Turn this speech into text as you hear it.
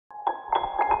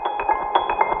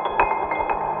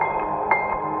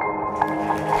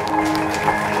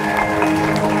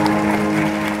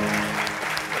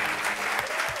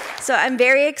So I'm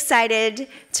very excited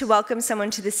to welcome someone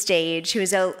to the stage who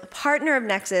is a partner of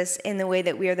NEXUS in the way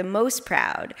that we are the most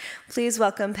proud. Please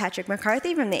welcome Patrick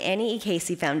McCarthy from the Annie E.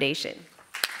 Casey Foundation.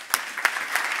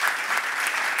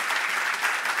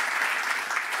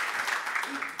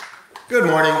 Good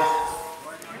morning.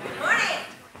 Good morning.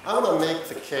 I want to make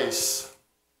the case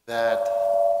that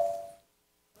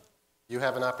you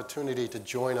have an opportunity to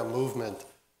join a movement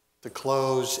to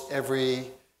close every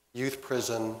youth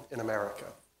prison in America.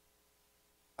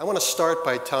 I want to start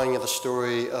by telling you the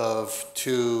story of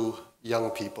two young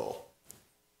people.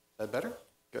 Is that better?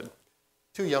 Good.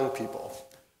 Two young people.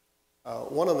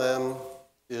 One of them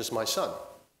is my son.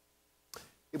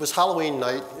 It was Halloween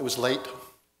night. It was late.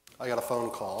 I got a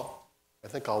phone call. I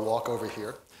think I'll walk over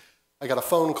here. I got a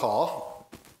phone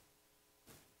call,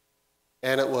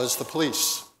 and it was the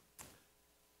police.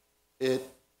 It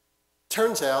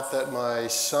turns out that my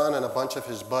son and a bunch of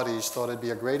his buddies thought it'd be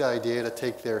a great idea to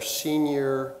take their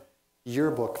senior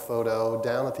yearbook photo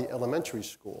down at the elementary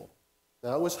school.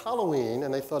 Now, it was Halloween,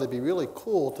 and they thought it'd be really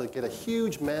cool to get a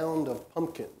huge mound of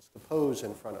pumpkins to pose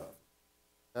in front of.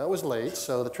 Now, it was late,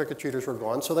 so the trick-or-treaters were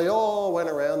gone, so they all went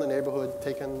around the neighborhood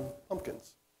taking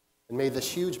pumpkins and made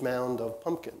this huge mound of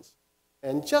pumpkins.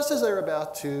 And just as they were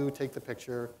about to take the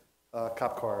picture, a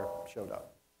cop car showed up.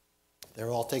 They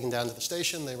were all taken down to the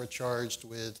station. They were charged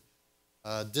with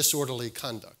disorderly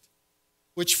conduct,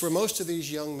 which for most of these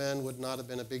young men would not have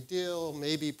been a big deal,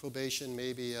 maybe probation,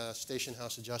 maybe a station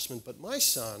house adjustment. But my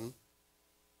son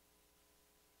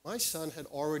had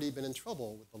already been in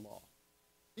trouble with the law.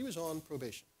 He was on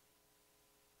probation.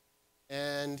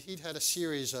 And he'd had a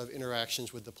series of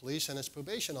interactions with the police, and his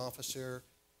probation officer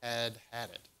had had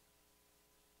it.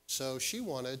 So she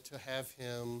wanted to have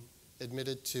him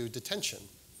admitted to detention.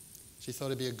 She thought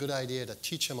it'd be a good idea to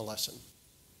teach him a lesson.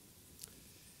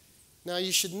 Now,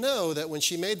 you should know that when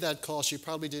she made that call, she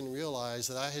probably didn't realize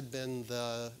that I had been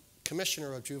the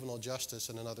commissioner of juvenile justice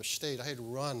in another state. I had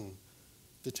run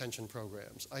detention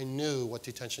programs. I knew what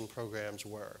detention programs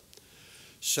were.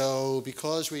 So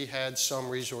because we had some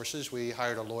resources, we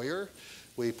hired a lawyer.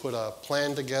 We put a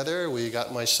plan together. We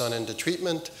got my son into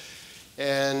treatment.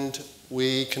 And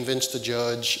we convinced the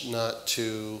judge not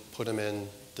to put him in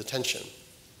detention.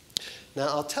 Now,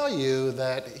 I'll tell you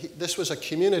that this was a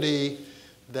community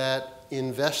that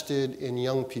invested in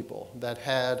young people, that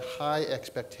had high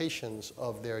expectations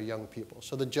of their young people.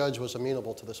 So the judge was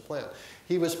amenable to this plan.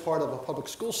 He was part of a public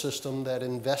school system that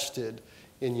invested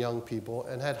in young people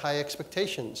and had high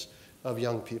expectations of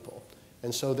young people.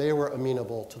 And so they were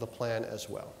amenable to the plan as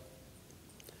well.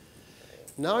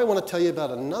 Now I want to tell you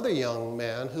about another young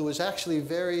man who was actually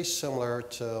very similar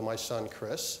to my son,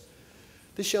 Chris.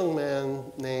 This young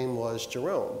man's name was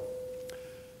Jerome.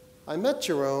 I met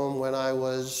Jerome when I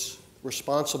was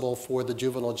responsible for the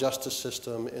juvenile justice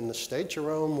system in the state.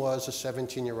 Jerome was a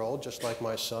 17-year-old, just like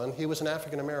my son. He was an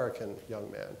African-American young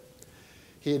man.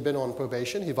 He had been on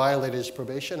probation. He violated his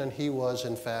probation, and he was,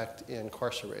 in fact,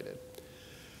 incarcerated.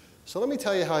 So let me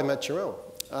tell you how I met Jerome.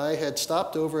 I had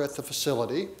stopped over at the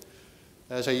facility,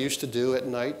 as I used to do at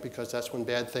night, because that's when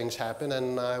bad things happen,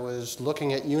 and I was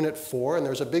looking at Unit 4, and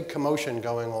there was a big commotion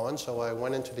going on, so I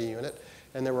went into the unit,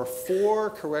 and there were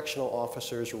 4 correctional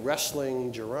officers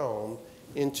wrestling Jerome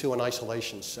into an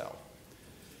isolation cell.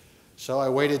 So I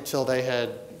waited till they had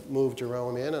moved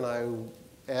Jerome in, and I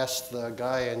asked the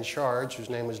guy in charge, whose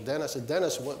name was Dennis, I said,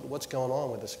 Dennis, what's going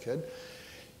on with this kid?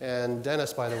 And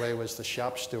Dennis, by the way, was the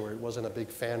shop steward, wasn't a big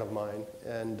fan of mine,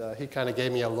 and he kind of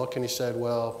gave me a look, and he said,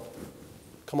 well,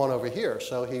 come on over here.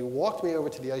 So he walked me over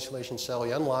to the isolation cell,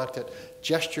 he unlocked it,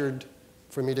 gestured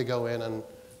for me to go in, and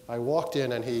I walked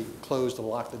in, and he closed and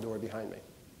locked the door behind me.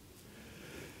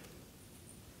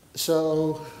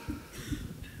 So,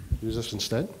 use this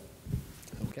instead?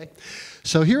 Okay.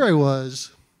 So here I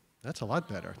was, that's a lot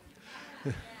better.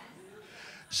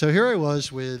 So here I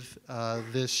was with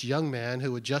this young man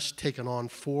who had just taken on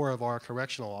 4 of our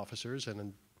correctional officers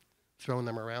and thrown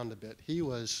them around a bit. He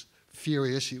was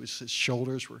furious. His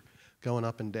shoulders were going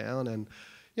up and down, and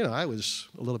you know, I was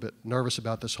a little bit nervous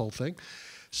about this whole thing.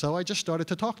 So I just started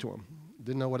to talk to him.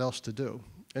 Didn't know what else to do.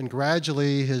 And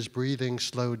gradually his breathing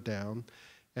slowed down,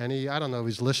 and I don't know if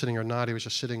he's listening or not, he was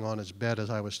just sitting on his bed as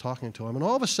I was talking to him, and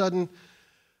all of a sudden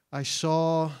I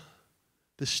saw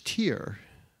this tear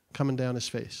coming down his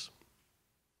face.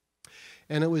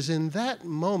 And it was in that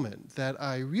moment that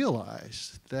I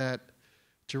realized that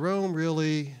Jerome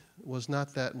really was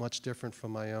not that much different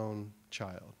from my own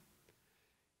child.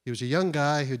 He was a young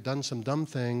guy who'd done some dumb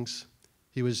things.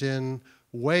 He was in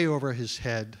way over his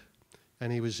head,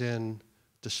 and he was in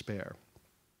despair.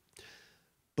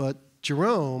 But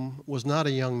Jerome was not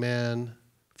a young man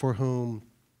for whom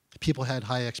people had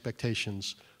high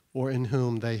expectations or in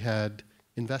whom they had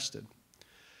invested.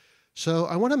 So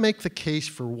I want to make the case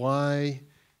for why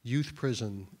youth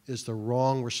prison is the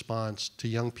wrong response to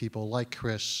young people like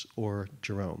Chris or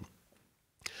Jerome.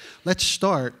 Let's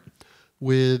start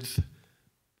with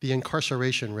the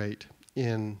incarceration rate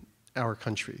in our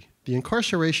country. The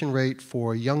incarceration rate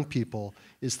for young people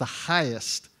is the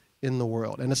highest in the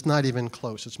world, and it's not even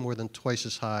close. It's more than twice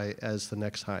as high as the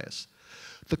next highest.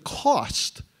 The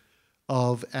cost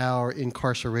of our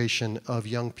incarceration of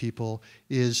young people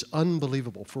is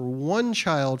unbelievable. For one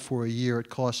child for a year, it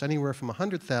costs anywhere from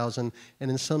 $100,000 and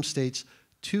in some states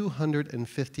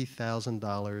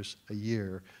 $250,000 a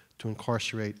year to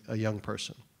incarcerate a young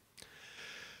person.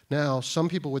 Now, some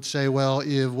people would say, well,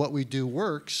 if what we do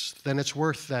works, then it's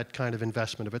worth that kind of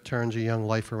investment if it turns a young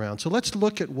life around. So let's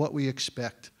look at what we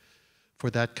expect for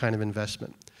that kind of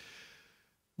investment.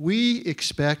 We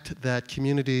expect that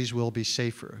communities will be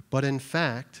safer, but in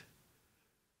fact,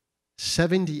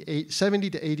 70 to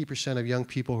 80% of young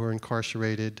people who are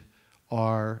incarcerated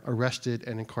are arrested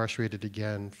and incarcerated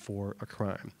again for a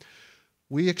crime.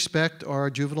 We expect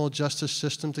our juvenile justice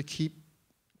system to keep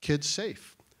kids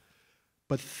safe,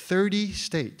 but 30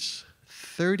 states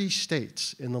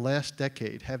in the last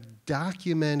decade have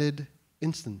documented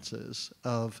instances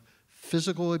of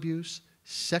physical abuse,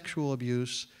 sexual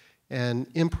abuse, and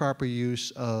improper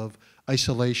use of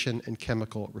isolation and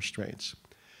chemical restraints.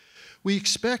 We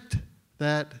expect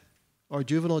that our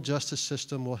juvenile justice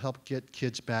system will help get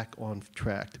kids back on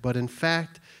track, but in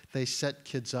fact, they set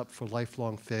kids up for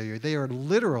lifelong failure. They are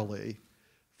literally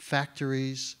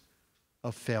factories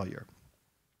of failure.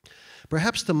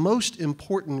 Perhaps the most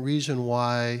important reason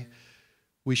why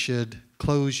we should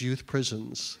close youth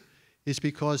prisons is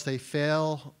because they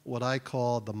fail what I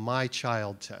call the My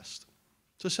Child test.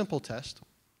 It's a simple test.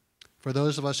 For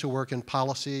those of us who work in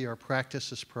policy or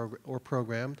practice this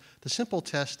program, the simple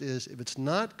test is, if it's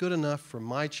not good enough for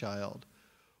my child,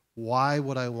 why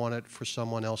would I want it for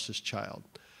someone else's child?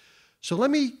 So let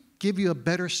me give you a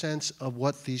better sense of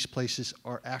what these places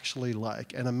are actually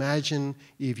like. And imagine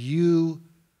if you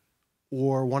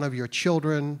or one of your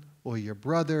children or your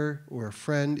brother or a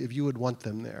friend, if you would want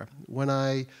them there. When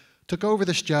I took over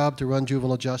this job to run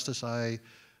juvenile justice, I,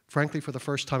 frankly, for the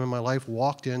first time in my life,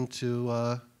 walked into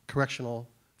a correctional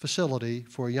facility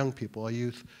for young people, a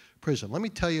youth prison. Let me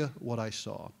tell you what I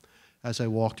saw as I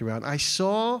walked around. I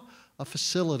saw a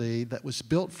facility that was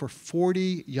built for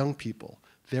 40 young people.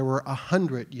 There were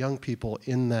 100 young people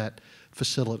in that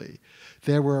facility.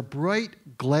 There were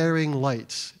bright, glaring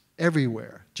lights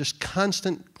everywhere, just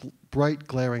constant, bright,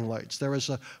 glaring lights. There was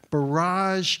a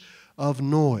barrage of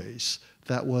noise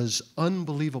that was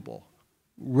unbelievable,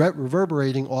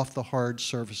 reverberating off the hard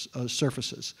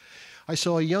surfaces. I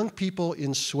saw young people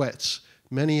in sweats,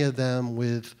 many of them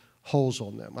with holes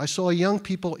on them. I saw young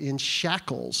people in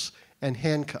shackles and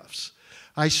handcuffs.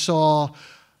 I saw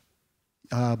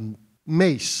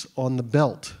mace on the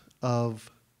belt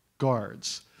of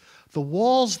guards. The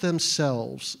walls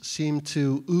themselves seemed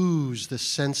to ooze the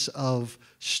sense of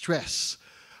stress.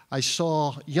 I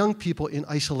saw young people in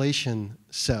isolation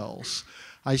cells.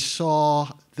 I saw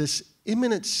this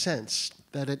imminent sense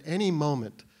that at any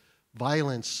moment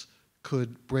violence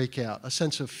could break out, a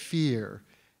sense of fear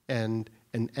and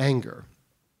anger.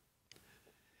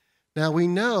 Now, we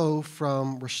know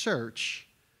from research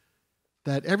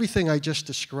that everything I just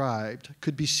described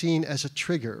could be seen as a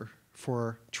trigger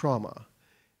for trauma.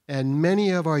 And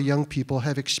many of our young people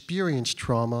have experienced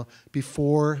trauma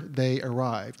before they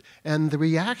arrived. And the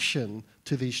reaction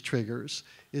to these triggers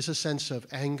is a sense of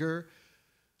anger,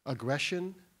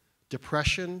 aggression,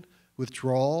 depression,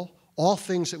 withdrawal, all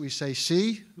things that we say,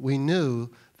 see, we knew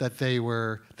that they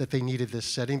needed this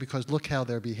setting because look how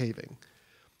they're behaving.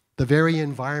 The very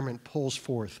environment pulls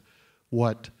forth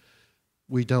what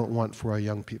we don't want for our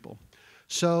young people.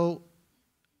 So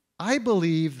I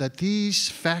believe that these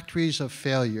factories of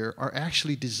failure are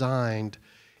actually designed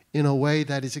in a way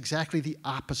that is exactly the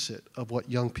opposite of what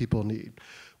young people need.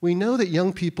 We know that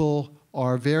young people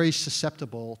are very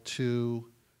susceptible to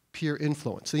peer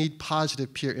influence. They need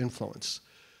positive peer influence.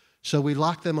 So we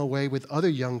lock them away with other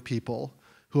young people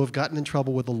who have gotten in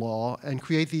trouble with the law and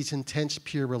create these intense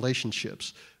peer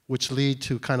relationships, which lead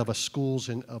to kind of a schools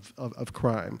of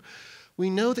crime. We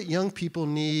know that young people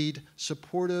need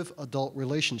supportive adult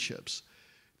relationships.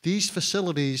 These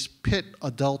facilities pit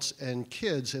adults and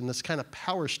kids in this kind of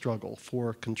power struggle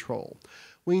for control.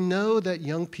 We know that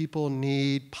young people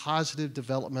need positive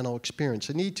developmental experience.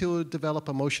 They need to develop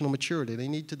emotional maturity. They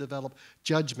need to develop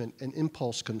judgment and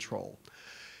impulse control.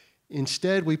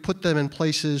 Instead, we put them in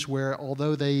places where,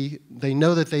 although they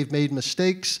know that they've made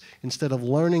mistakes, instead of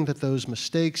learning that those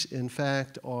mistakes, in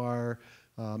fact, are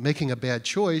making a bad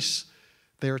choice,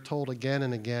 they are told again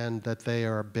and again that they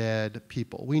are bad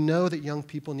people. We know that young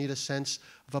people need a sense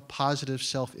of a positive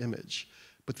self-image,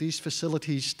 but these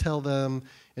facilities tell them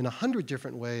in 100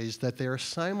 different ways that they are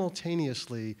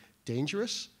simultaneously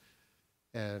dangerous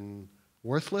and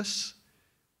worthless,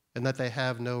 and that they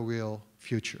have no real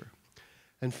future.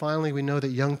 And finally, we know that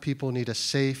young people need a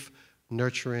safe,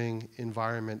 nurturing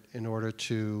environment in order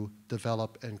to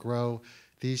develop and grow.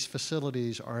 These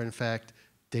facilities are, in fact,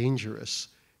 dangerous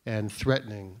and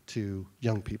threatening to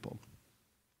young people.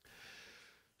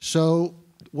 So,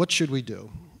 what should we do?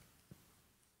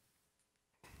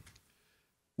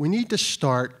 We need to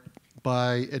start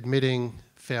by admitting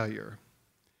failure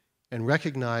and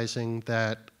recognizing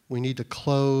that we need to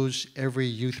close every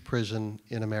youth prison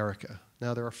in America.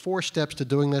 Now, there are 4 steps to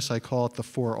doing this. I call it the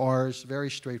 4 R's, very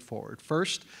straightforward.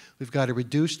 First, we've got to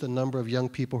reduce the number of young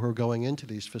people who are going into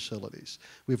these facilities.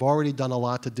 We've already done a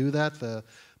lot to do that. The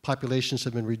populations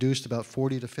have been reduced about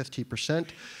 40 to 50%.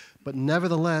 But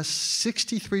nevertheless,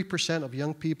 63% of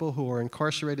young people who are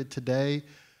incarcerated today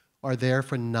are there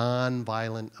for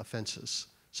non-violent offenses.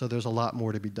 So there's a lot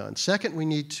more to be done. Second, we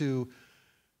need to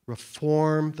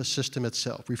reform the system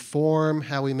itself, reform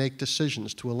how we make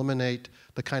decisions to eliminate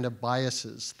the kind of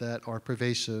biases that are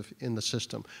pervasive in the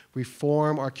system,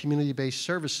 reform our community-based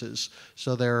services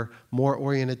so they're more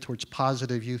oriented towards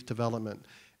positive youth development,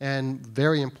 and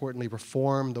very importantly,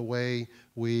 reform the way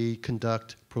we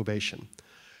conduct probation.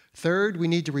 Third, we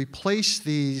need to replace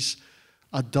these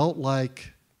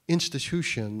adult-like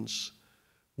institutions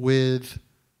with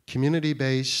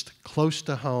community-based,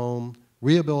 close-to-home,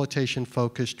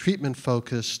 rehabilitation-focused,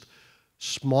 treatment-focused,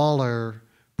 smaller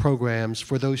programs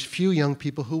for those few young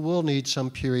people who will need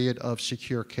some period of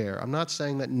secure care. I'm not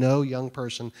saying that no young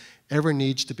person ever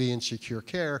needs to be in secure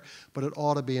care, but it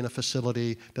ought to be in a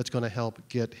facility that's going to help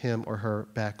get him or her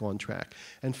back on track.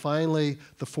 And finally,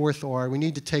 the 4th R, we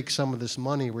need to take some of this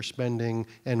money we're spending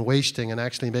and wasting and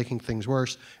actually making things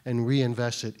worse and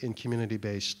reinvest it in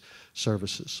community-based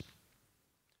services.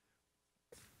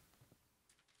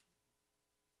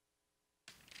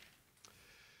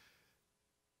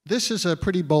 This is a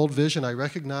pretty bold vision, I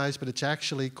recognize, but it's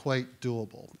actually quite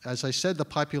doable. As I said, the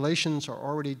populations are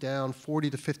already down 40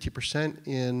 to 50%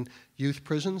 in youth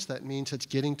prisons. That means it's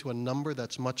getting to a number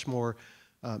that's much more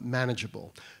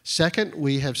manageable. Second,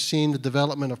 we have seen the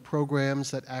development of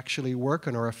programs that actually work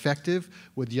and are effective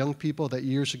with young people that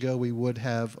years ago we would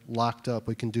have locked up.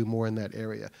 We can do more in that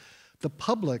area. The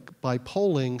public, by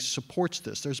polling, supports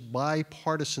this. There's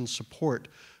bipartisan support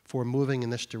for moving in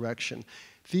this direction.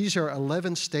 These are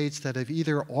 11 states that have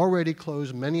either already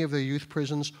closed many of their youth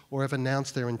prisons or have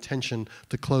announced their intention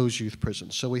to close youth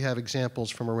prisons. So we have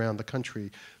examples from around the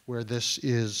country where this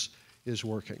is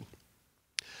working.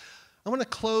 I want to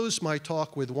close my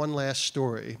talk with one last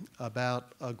story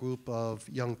about a group of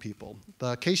young people.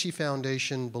 The Casey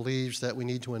Foundation believes that we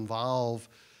need to involve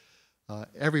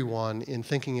everyone in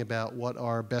thinking about what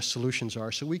our best solutions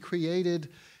are. So we created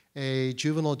a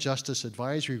juvenile justice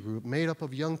advisory group made up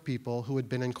of young people who had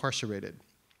been incarcerated.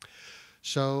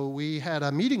 So we had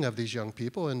a meeting of these young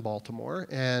people in Baltimore,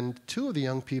 and 2 of the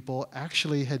young people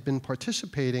actually had been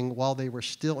participating while they were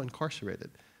still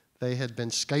incarcerated. They had been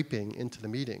Skyping into the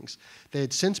meetings. They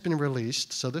had since been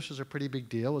released, so this was a pretty big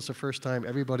deal. It was the first time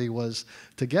everybody was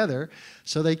together.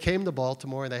 So they came to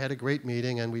Baltimore, and they had a great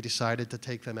meeting, and we decided to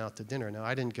take them out to dinner. Now,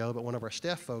 I didn't go, but one of our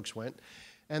staff folks went.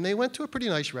 And they went to a pretty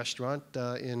nice restaurant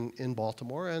in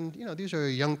Baltimore. And, you know, these are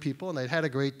young people, and they'd had a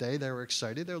great day. They were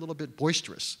excited. They were a little bit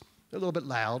boisterous. They're a little bit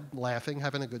loud, laughing,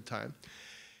 having a good time.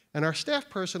 And our staff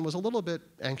person was a little bit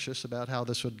anxious about how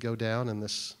this would go down in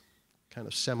this kind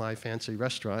of semi-fancy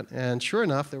restaurant. And sure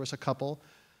enough, there was a couple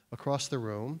across the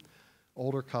room,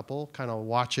 older couple, kind of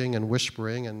watching and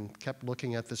whispering and kept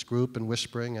looking at this group and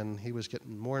whispering. And he was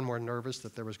getting more and more nervous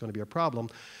that there was going to be a problem.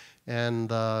 And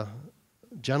the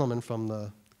gentleman from the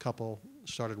couple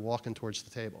started walking towards the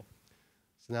table.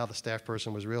 So now the staff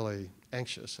person was really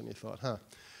anxious, and he thought,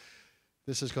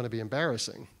 this is going to be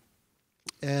embarrassing.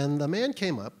 And the man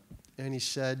came up, and he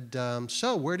said,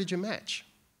 so where did you match?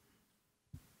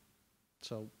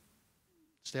 So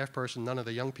staff person, none of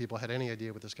the young people had any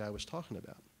idea what this guy was talking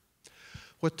about.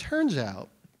 Well, it turns out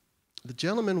the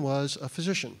gentleman was a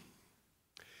physician.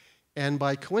 And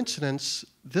by coincidence,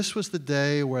 this was the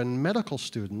day when medical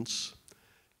students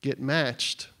get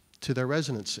matched to their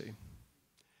residency.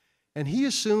 And he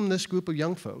assumed this group of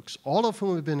young folks, all of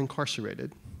whom had been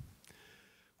incarcerated,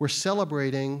 were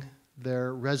celebrating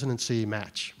their residency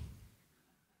match.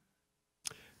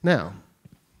 Now,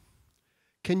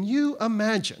 can you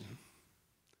imagine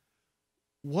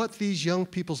what these young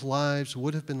people's lives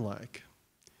would have been like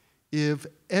if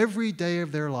every day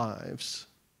of their lives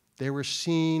they were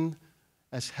seen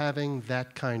as having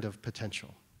that kind of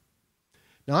potential?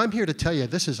 Now, I'm here to tell you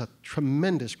this is a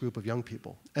tremendous group of young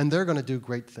people, and they're going to do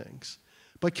great things.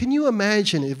 But can you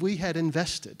imagine if we had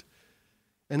invested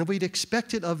and if we'd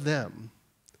expected of them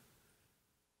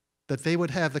that they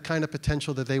would have the kind of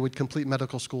potential that they would complete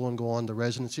medical school and go on to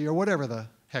residency or whatever the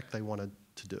heck they wanted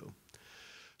to do?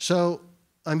 So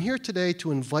I'm here today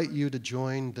to invite you to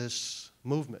join this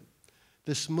movement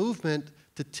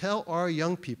to tell our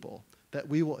young people that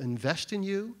we will invest in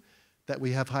you, that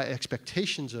we have high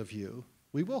expectations of you.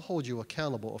 We will hold you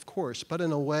accountable, of course, but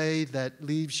in a way that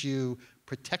leaves you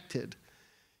protected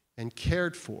and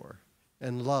cared for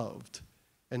and loved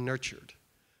and nurtured.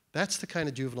 That's the kind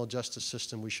of juvenile justice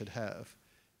system we should have,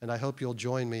 and I hope you'll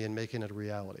join me in making it a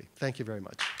reality. Thank you very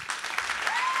much.